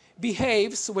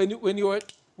behaves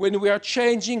when we are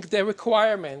changing the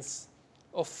requirements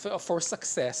for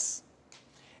success.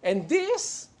 And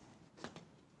this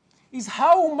is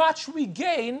how much we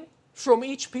gain from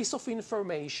each piece of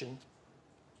information.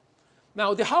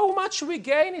 Now, the how much we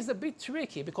gain is a bit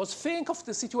tricky, because think of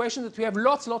the situation that we have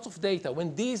lots of data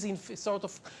when this sort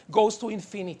of goes to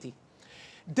infinity.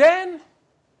 Then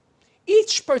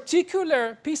each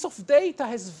particular piece of data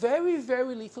has very,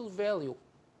 very little value.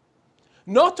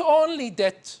 Not only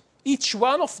that each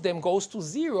one of them goes to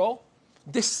 0,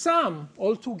 the sum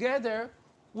altogether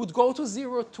would go to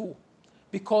 0 too,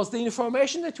 because the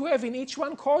information that you have in each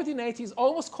one coordinate is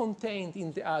almost contained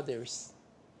in the others.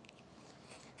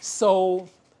 So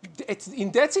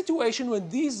in that situation, when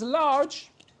d is large,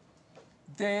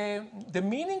 the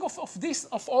meaning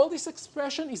of all this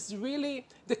expression is really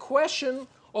the question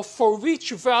of for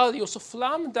which values of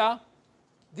lambda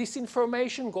this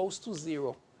information goes to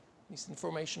 0, this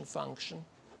information function.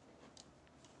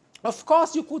 Of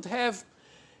course, you could have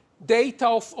data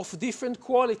of different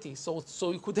quality. So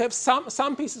you could have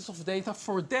some pieces of data.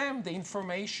 For them, the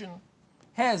information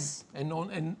has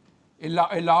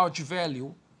a large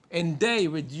value, and they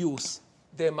reduce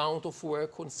the amount of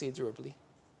work considerably.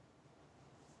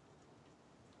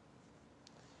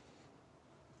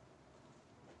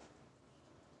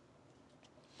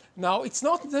 Now, it's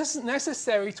not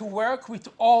necessary to work with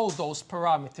all those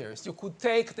parameters. You could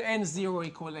take the n0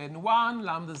 equal n1,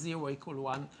 lambda 0 equal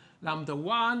 1, lambda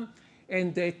 1,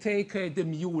 and they take the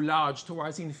mu large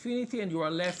towards infinity, and you are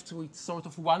left with sort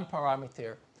of one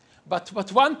parameter.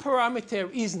 But one parameter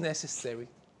is necessary.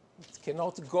 It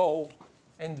cannot go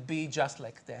and be just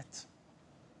like that.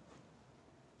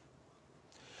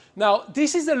 Now,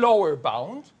 this is a lower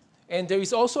bound. And there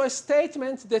is also a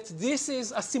statement that this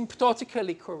is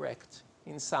asymptotically correct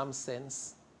in some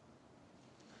sense.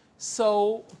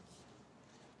 So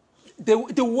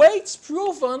the way it's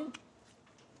proven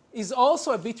is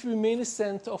also a bit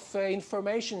reminiscent of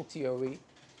information theory,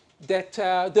 that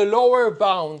the lower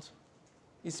bound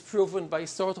is proven by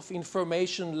sort of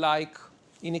information-like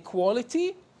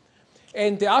inequality.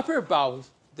 And the upper bound,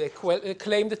 the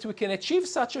claim that we can achieve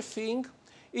such a thing,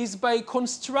 is by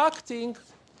constructing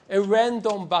a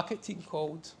random bucketing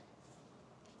code.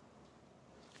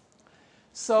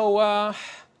 So I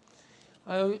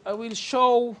will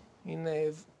show in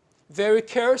a very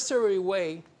cursory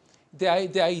way the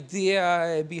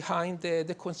idea behind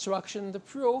the construction and the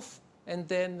proof, and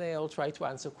then I'll try to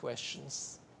answer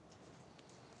questions.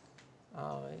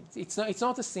 It's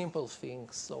not a simple thing,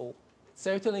 so it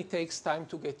certainly takes time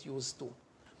to get used to.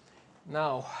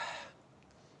 Now,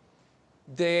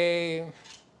 this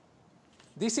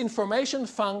information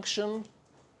function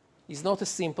is not a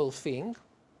simple thing,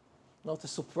 not a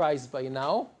surprise by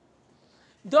now,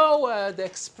 though the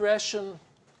expression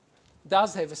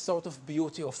does have a sort of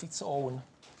beauty of its own.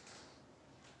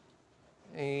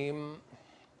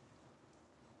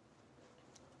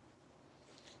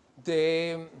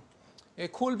 The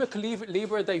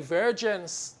Kullback-Leibler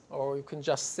divergence, or you can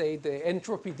just say the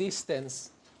entropy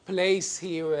distance, plays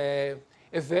here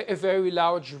a very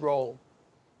large role.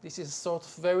 This is a sort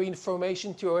of very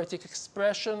information theoretic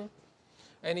expression,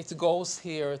 and it goes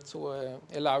here to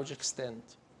a large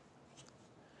extent.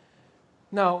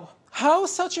 Now, how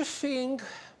such a thing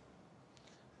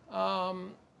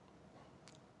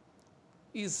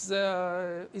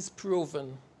is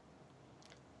proven?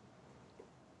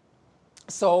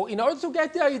 So in order to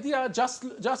get the idea, just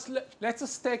let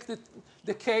us take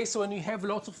the case when we have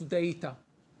lots of data.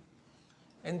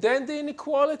 And then the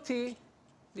inequality,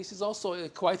 this is also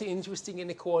quite an interesting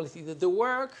inequality, that the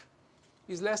work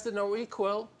is less than or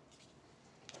equal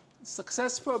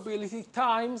success probability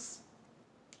times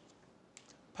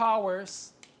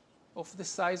powers of the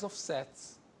size of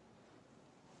sets.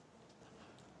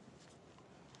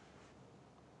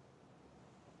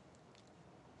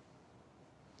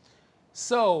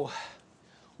 So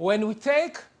when we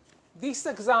take this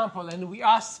example and we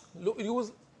ask,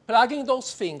 plugging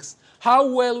those things, how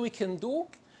well we can do,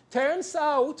 turns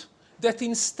out that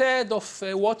instead of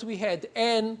what we had,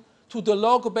 n to the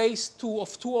log base 2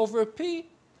 of 2 over p,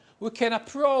 we can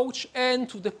approach n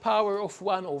to the power of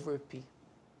 1 over p.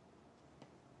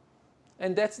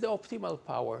 And that's the optimal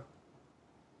power.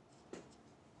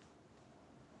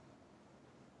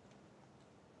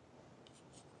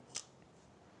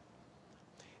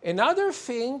 Another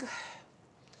thing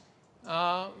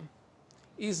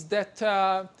is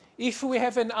that if we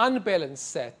have an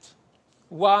unbalanced set,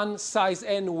 one size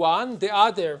n1, the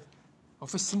other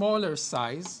of a smaller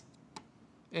size,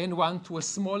 n1 to a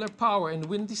smaller power, and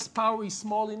when this power is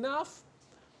small enough,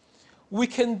 we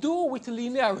can do with a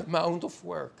linear amount of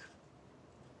work.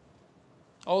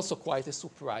 Also quite a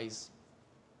surprise.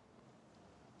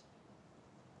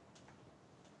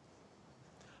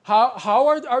 How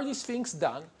are these things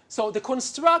done? So the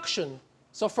construction,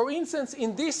 so for instance,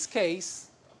 in this case,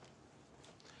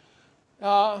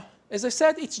 as I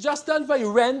said, it's just done by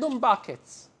random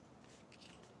buckets.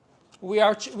 We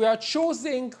are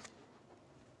choosing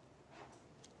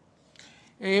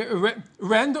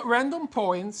random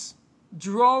points,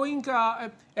 drawing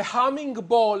a humming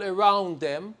ball around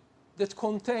them that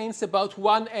contains about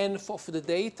 1/n of the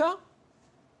data.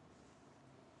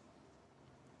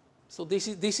 So this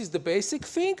is the basic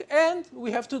thing, and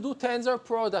we have to do tensor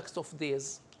products of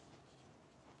these.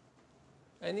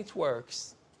 And it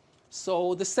works.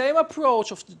 So the same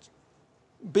approach of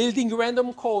building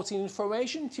random codes in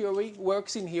information theory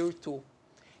works in here too.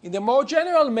 In the more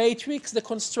general matrix, the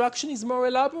construction is more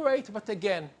elaborate, but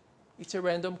again, it's a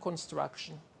random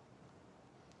construction.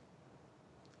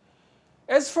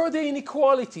 As for the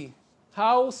inequality,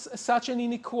 how such an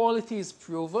inequality is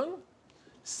proven,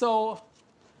 so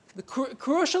the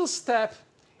crucial step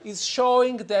is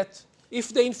showing that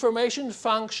if the information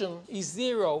function is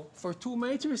 0 for 2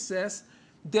 matrices,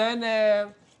 then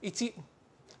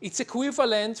it's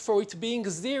equivalent for it being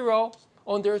 0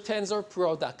 on their tensor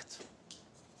product.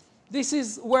 This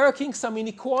is working some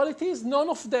inequalities. None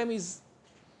of them is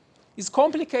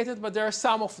complicated, but there are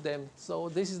some of them. So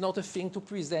this is not a thing to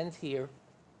present here.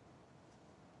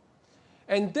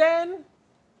 And then,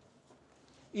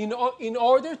 in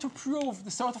order to prove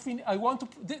the sort of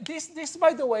this,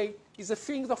 by the way, is a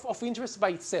thing of interest by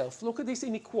itself. Look at this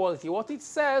inequality. What it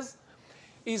says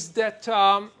is that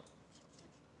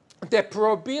the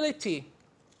probability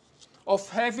of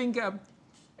having a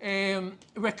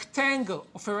rectangle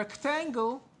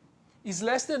is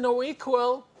less than or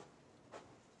equal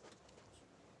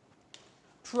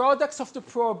products of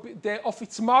of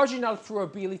its marginal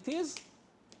probabilities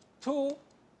to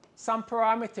some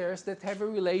parameters that have a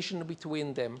relation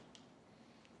between them.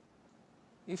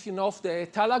 If you know of the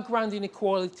Talagrand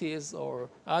inequalities or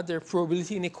other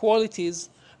probability inequalities,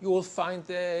 you will find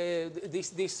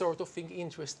this sort of thing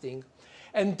interesting.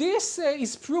 And this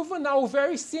is proven now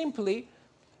very simply,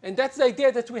 and that's the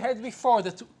idea that we had before,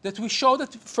 that we show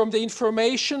that from the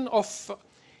information of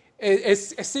a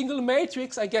single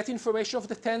matrix, I get information of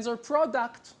the tensor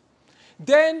product.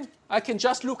 Then I can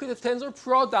just look at the tensor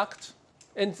product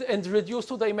and reduce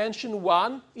to dimension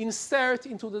 1, insert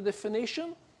into the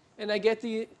definition, and I get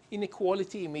the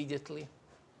inequality immediately.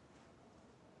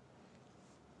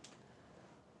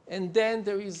 And then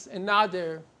there is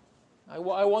another, I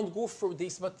won't go through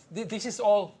this, but this is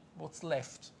all what's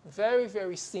left. Very,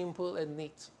 very simple and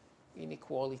neat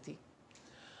inequality.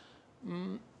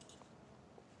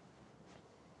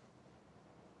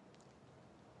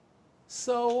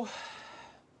 So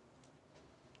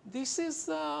this is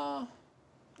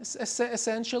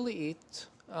essentially it.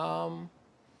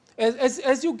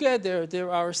 As you get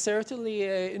there are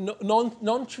certainly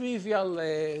non-trivial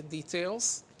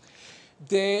details.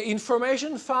 The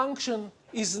information function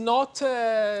is not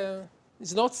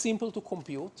simple to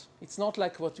compute. It's not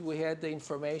like what we had the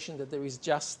information that there is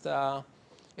just a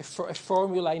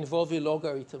formula involving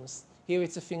logarithms. Here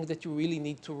it's a thing that you really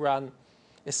need to run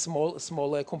a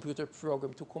small computer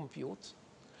program to compute.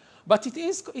 But it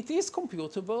is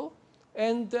computable,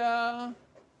 and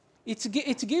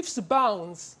it gives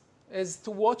bounds as to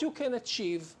what you can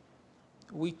achieve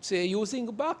with using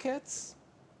buckets,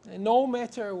 no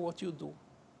matter what you do.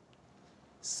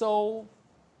 So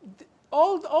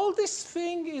all this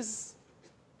thing is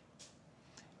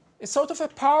a sort of a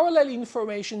parallel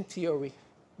information theory,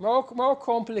 more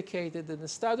complicated than the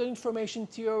standard information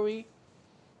theory,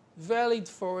 valid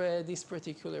for this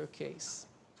particular case.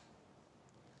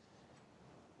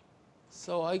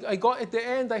 So I got, at the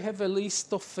end, I have a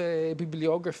list of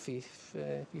bibliography if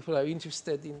people are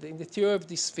interested in the theory of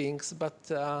these things. But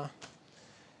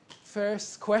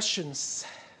first, questions.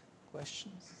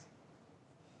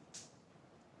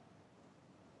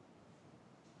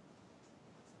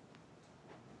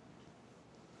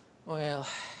 Well,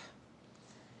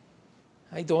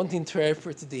 I don't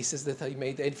interpret this as that I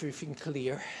made everything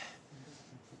clear.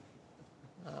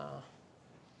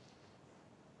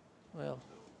 Well.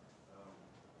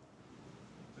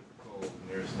 Typical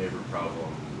nearest neighbor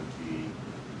problem would be,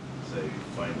 say,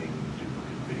 finding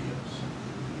duplicate videos.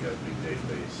 You got a big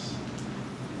database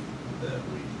that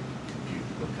we compute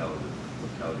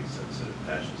locality-sensitive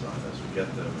hashes on as we get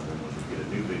them, and then when we get a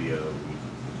new video, we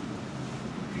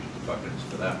compute the buckets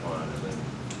for that one, and then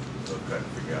we'll try to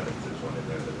figure out if there's one in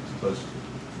there that it's close to.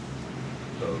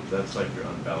 So that's like your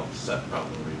unbalanced set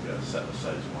problem where you've got a set of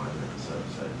size 1 and a set of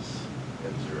size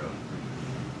n0.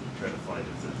 Try to find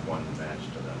if there's one match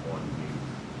to that one view.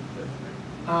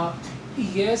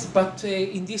 Yes, but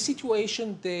in this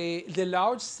situation, the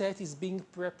large set is being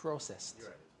pre-processed. You're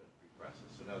right, it's been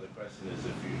pre-processed. So now the question is,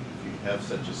 if you have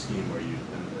such a scheme where you,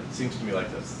 and it seems to me like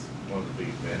that's one of the big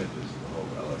advantages of the whole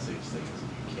LSH thing, is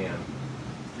that you can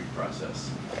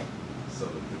pre-process so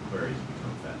that the queries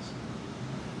become fast.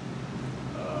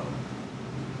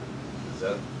 Is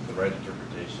that the right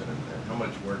interpretation? And how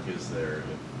much work is there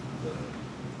if the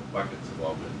buckets have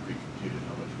all been pre-computed?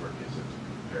 How much work is it to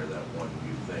compare that one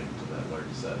new thing to that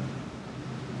large set?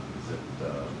 Is it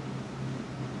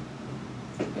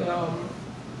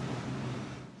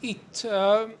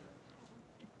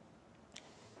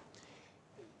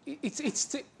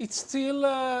it's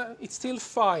still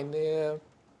fine.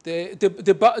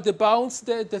 The bounds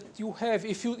that you have,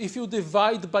 if you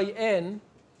divide by n,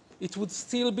 it would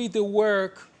still be the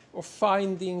work of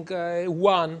finding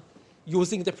 1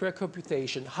 using the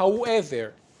pre-computation.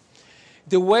 However,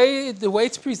 the way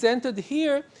it's presented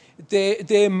here,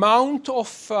 the amount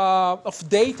of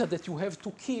data that you have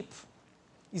to keep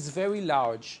is very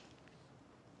large.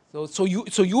 So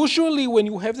usually when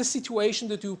you have the situation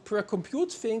that you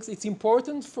pre-compute things, it's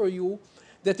important for you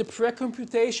that the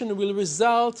pre-computation will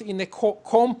result in a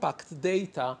compact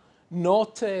data,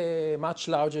 not much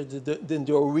larger than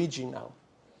the original,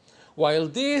 while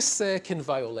this can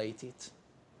violate it.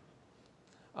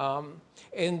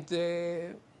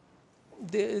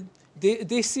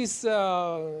 This is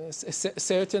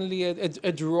certainly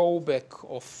a drawback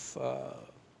of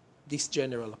this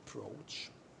general approach.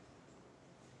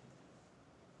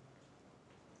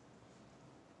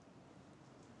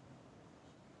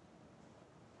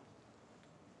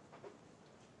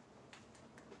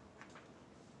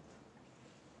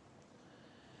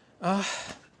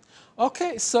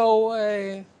 Okay,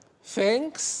 so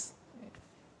thanks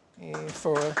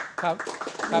for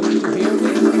coming to hear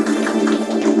me.